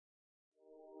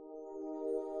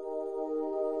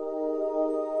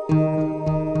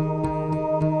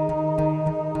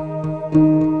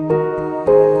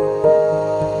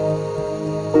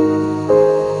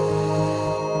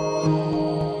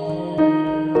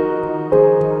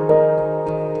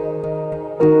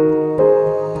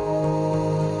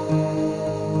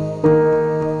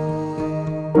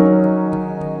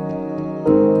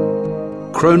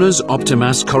KROHNE's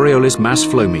Optimass Coriolis mass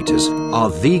flow meters are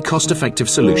the cost-effective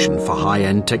solution for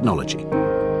high-end technology.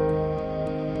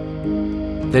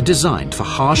 They're designed for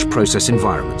harsh process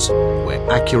environments where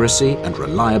accuracy and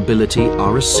reliability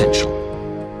are essential.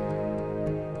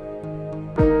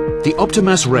 The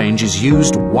Optimass range is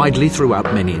used widely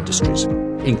throughout many industries,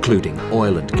 including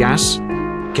oil and gas,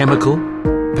 chemical,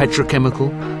 petrochemical,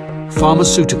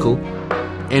 pharmaceutical,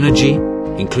 energy,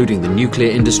 including the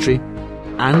nuclear industry,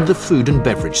 and the food and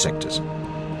beverage sectors.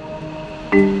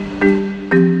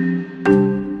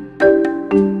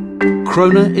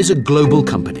 KROHNE is a global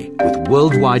company with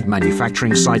worldwide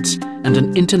manufacturing sites and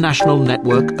an international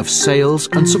network of sales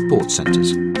and support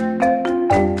centres.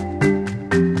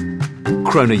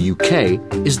 KROHNE UK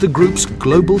is the group's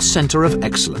global centre of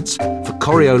excellence for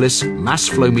Coriolis mass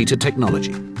flow meter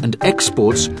technology and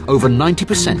exports over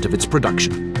 90% of its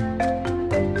production.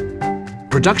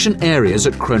 Production areas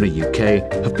at KROHNE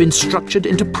UK have been structured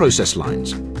into process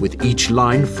lines, with each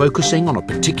line focusing on a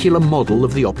particular model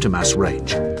of the Optimass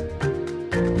range.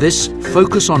 This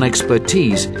focus on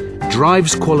expertise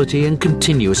drives quality and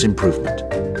continuous improvement.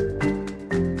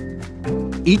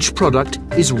 Each product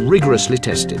is rigorously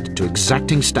tested to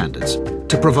exacting standards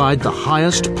to provide the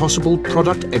highest possible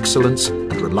product excellence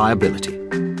and reliability.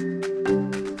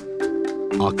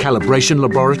 Our calibration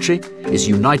laboratory is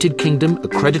United Kingdom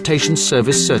Accreditation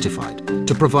Service certified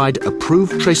to provide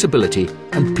approved traceability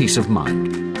and peace of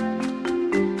mind.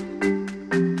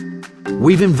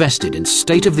 We've invested in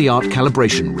state-of-the-art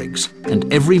calibration rigs,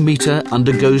 and every meter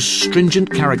undergoes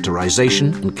stringent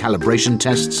characterization and calibration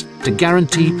tests to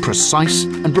guarantee precise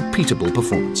and repeatable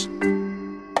performance.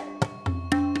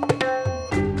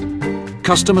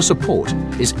 Customer support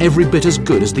is every bit as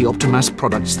good as the Optimass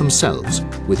products themselves,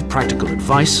 with practical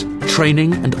advice,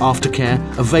 training and aftercare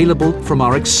available from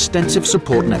our extensive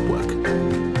support network.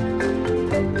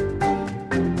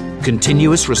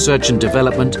 Continuous research and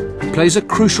development plays a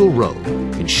crucial role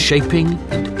in shaping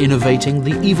and innovating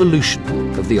the evolution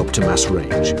of the Optimass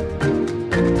range.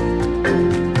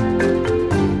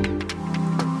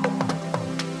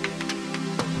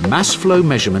 Mass flow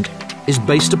measurement is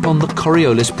based upon the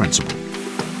Coriolis principle.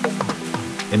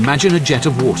 Imagine a jet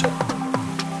of water.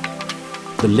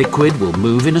 The liquid will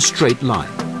move in a straight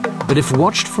line, but if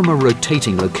watched from a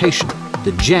rotating location,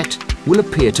 the jet will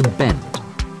appear to bend.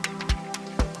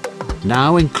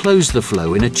 Now enclose the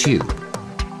flow in a tube.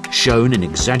 Shown in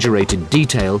exaggerated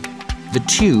detail, the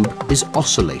tube is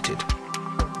oscillated.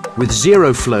 With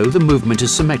zero flow, the movement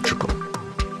is symmetrical.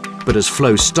 But as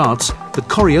flow starts, the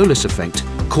Coriolis effect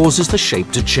causes the shape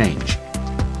to change.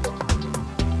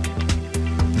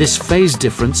 This phase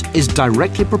difference is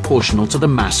directly proportional to the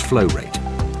mass flow rate.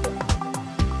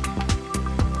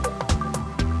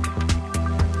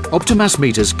 Optimass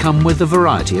meters come with a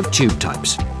variety of tube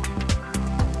types.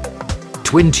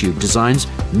 Twin tube designs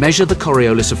measure the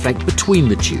Coriolis effect between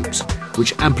the tubes,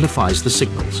 which amplifies the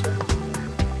signals.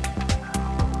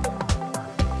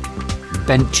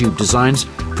 Bent tube designs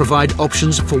provide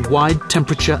options for wide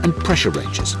temperature and pressure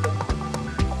ranges.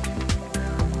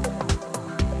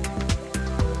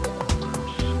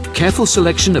 Careful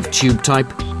selection of tube type,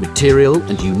 material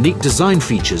and unique design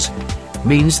features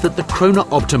means that the KROHNE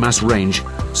Optimass range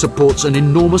supports an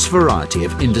enormous variety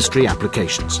of industry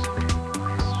applications.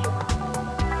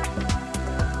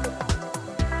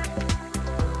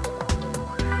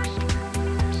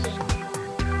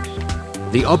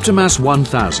 The Optimass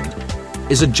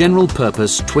 1000 is a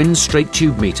general-purpose twin straight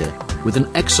tube meter with an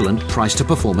excellent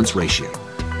price-to-performance ratio.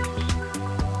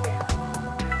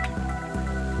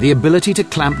 The ability to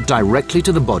clamp directly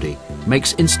to the body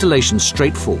makes installation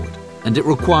straightforward, and it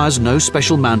requires no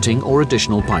special mounting or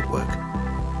additional pipework.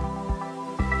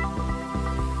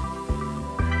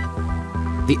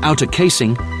 The outer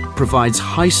casing provides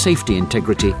high safety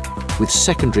integrity with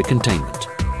secondary containment.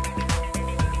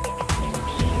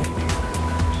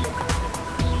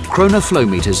 KROHNE flow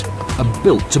meters are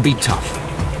built to be tough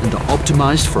and are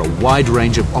optimized for a wide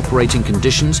range of operating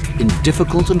conditions in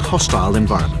difficult and hostile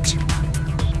environments.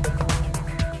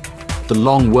 The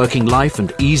long working life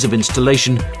and ease of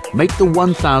installation make the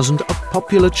 1000 a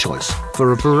popular choice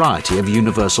for a variety of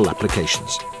universal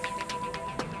applications.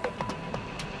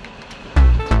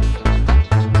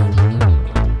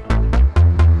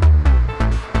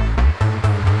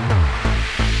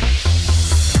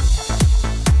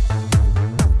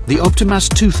 The Optimass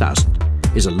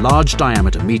 2000 is a large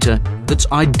diameter meter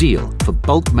that's ideal for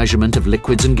bulk measurement of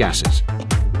liquids and gases.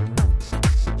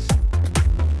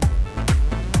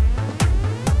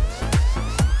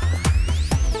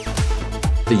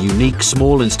 The unique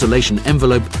small installation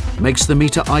envelope makes the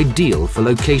meter ideal for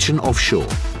location offshore,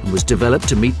 and was developed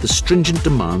to meet the stringent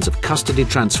demands of custody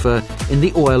transfer in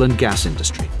the oil and gas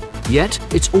industry. Yet,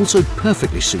 it's also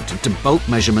perfectly suited to bulk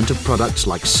measurement of products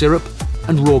like syrup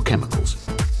and raw chemicals.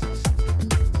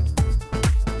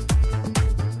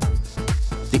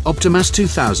 The Optimass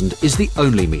 2000 is the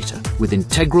only meter with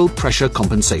integral pressure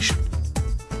compensation.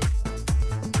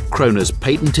 KROHNE's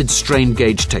patented strain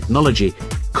gauge technology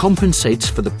compensates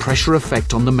for the pressure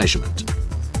effect on the measurement.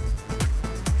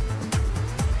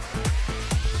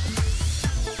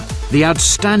 The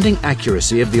outstanding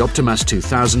accuracy of the Optimass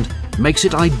 2000 makes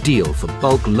it ideal for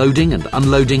bulk loading and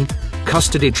unloading,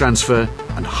 custody transfer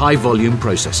and high-volume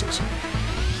processes.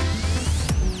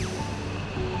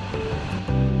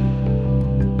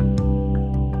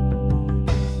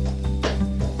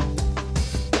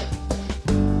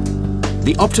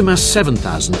 The Optimass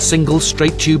 7000 single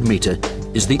straight tube meter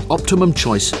is the optimum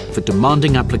choice for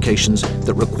demanding applications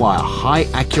that require high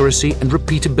accuracy and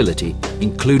repeatability,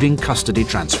 including custody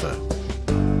transfer.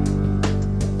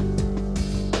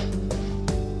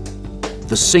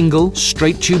 The single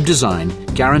straight tube design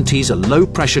guarantees a low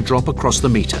pressure drop across the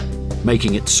meter,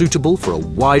 making it suitable for a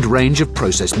wide range of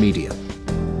process media.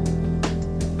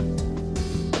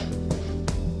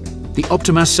 The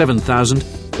Optimass 7000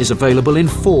 is available in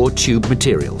 4 tube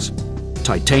materials: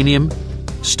 titanium,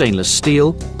 stainless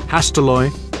steel, hastelloy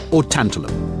or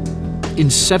tantalum, in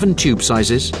 7 tube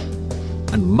sizes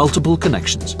and multiple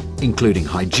connections, including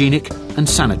hygienic and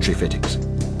sanitary fittings.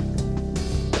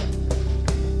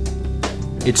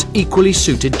 It's equally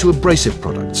suited to abrasive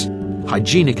products,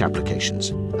 hygienic applications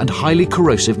and highly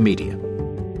corrosive media.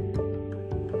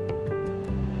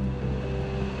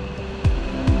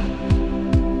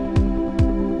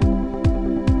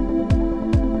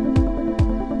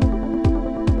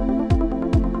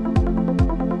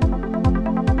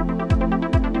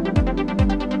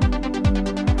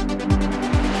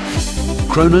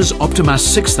 KROHNE's Optimass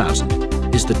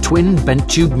 6000 is the twin bent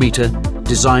tube meter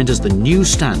designed as the new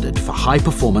standard for high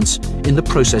performance in the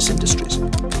process industries.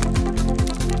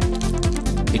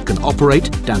 It can operate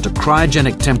down to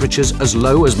cryogenic temperatures as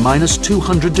low as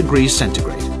 -200 degrees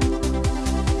centigrade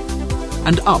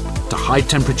and up to high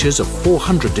temperatures of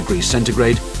 400 degrees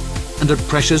centigrade and at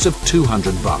pressures of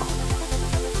 200 bar.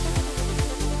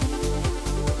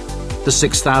 The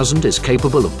 6000 is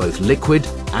capable of both liquid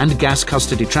and gas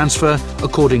custody transfer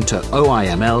according to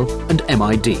OIML and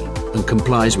MID and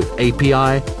complies with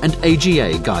API and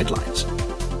AGA guidelines.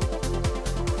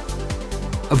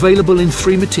 Available in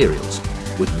 3 materials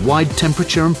with wide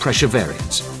temperature and pressure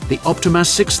variants, the Optimass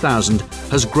 6000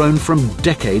 has grown from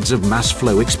decades of mass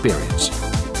flow experience.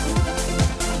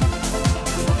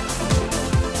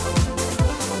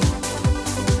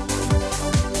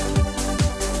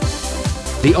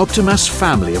 The Optimass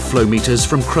family of flow meters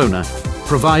from KROHNE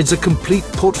provides a complete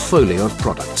portfolio of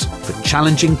products for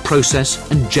challenging process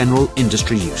and general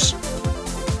industry use.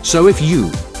 So if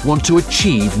you want to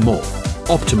achieve more,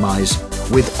 optimize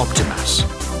with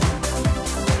Optimass.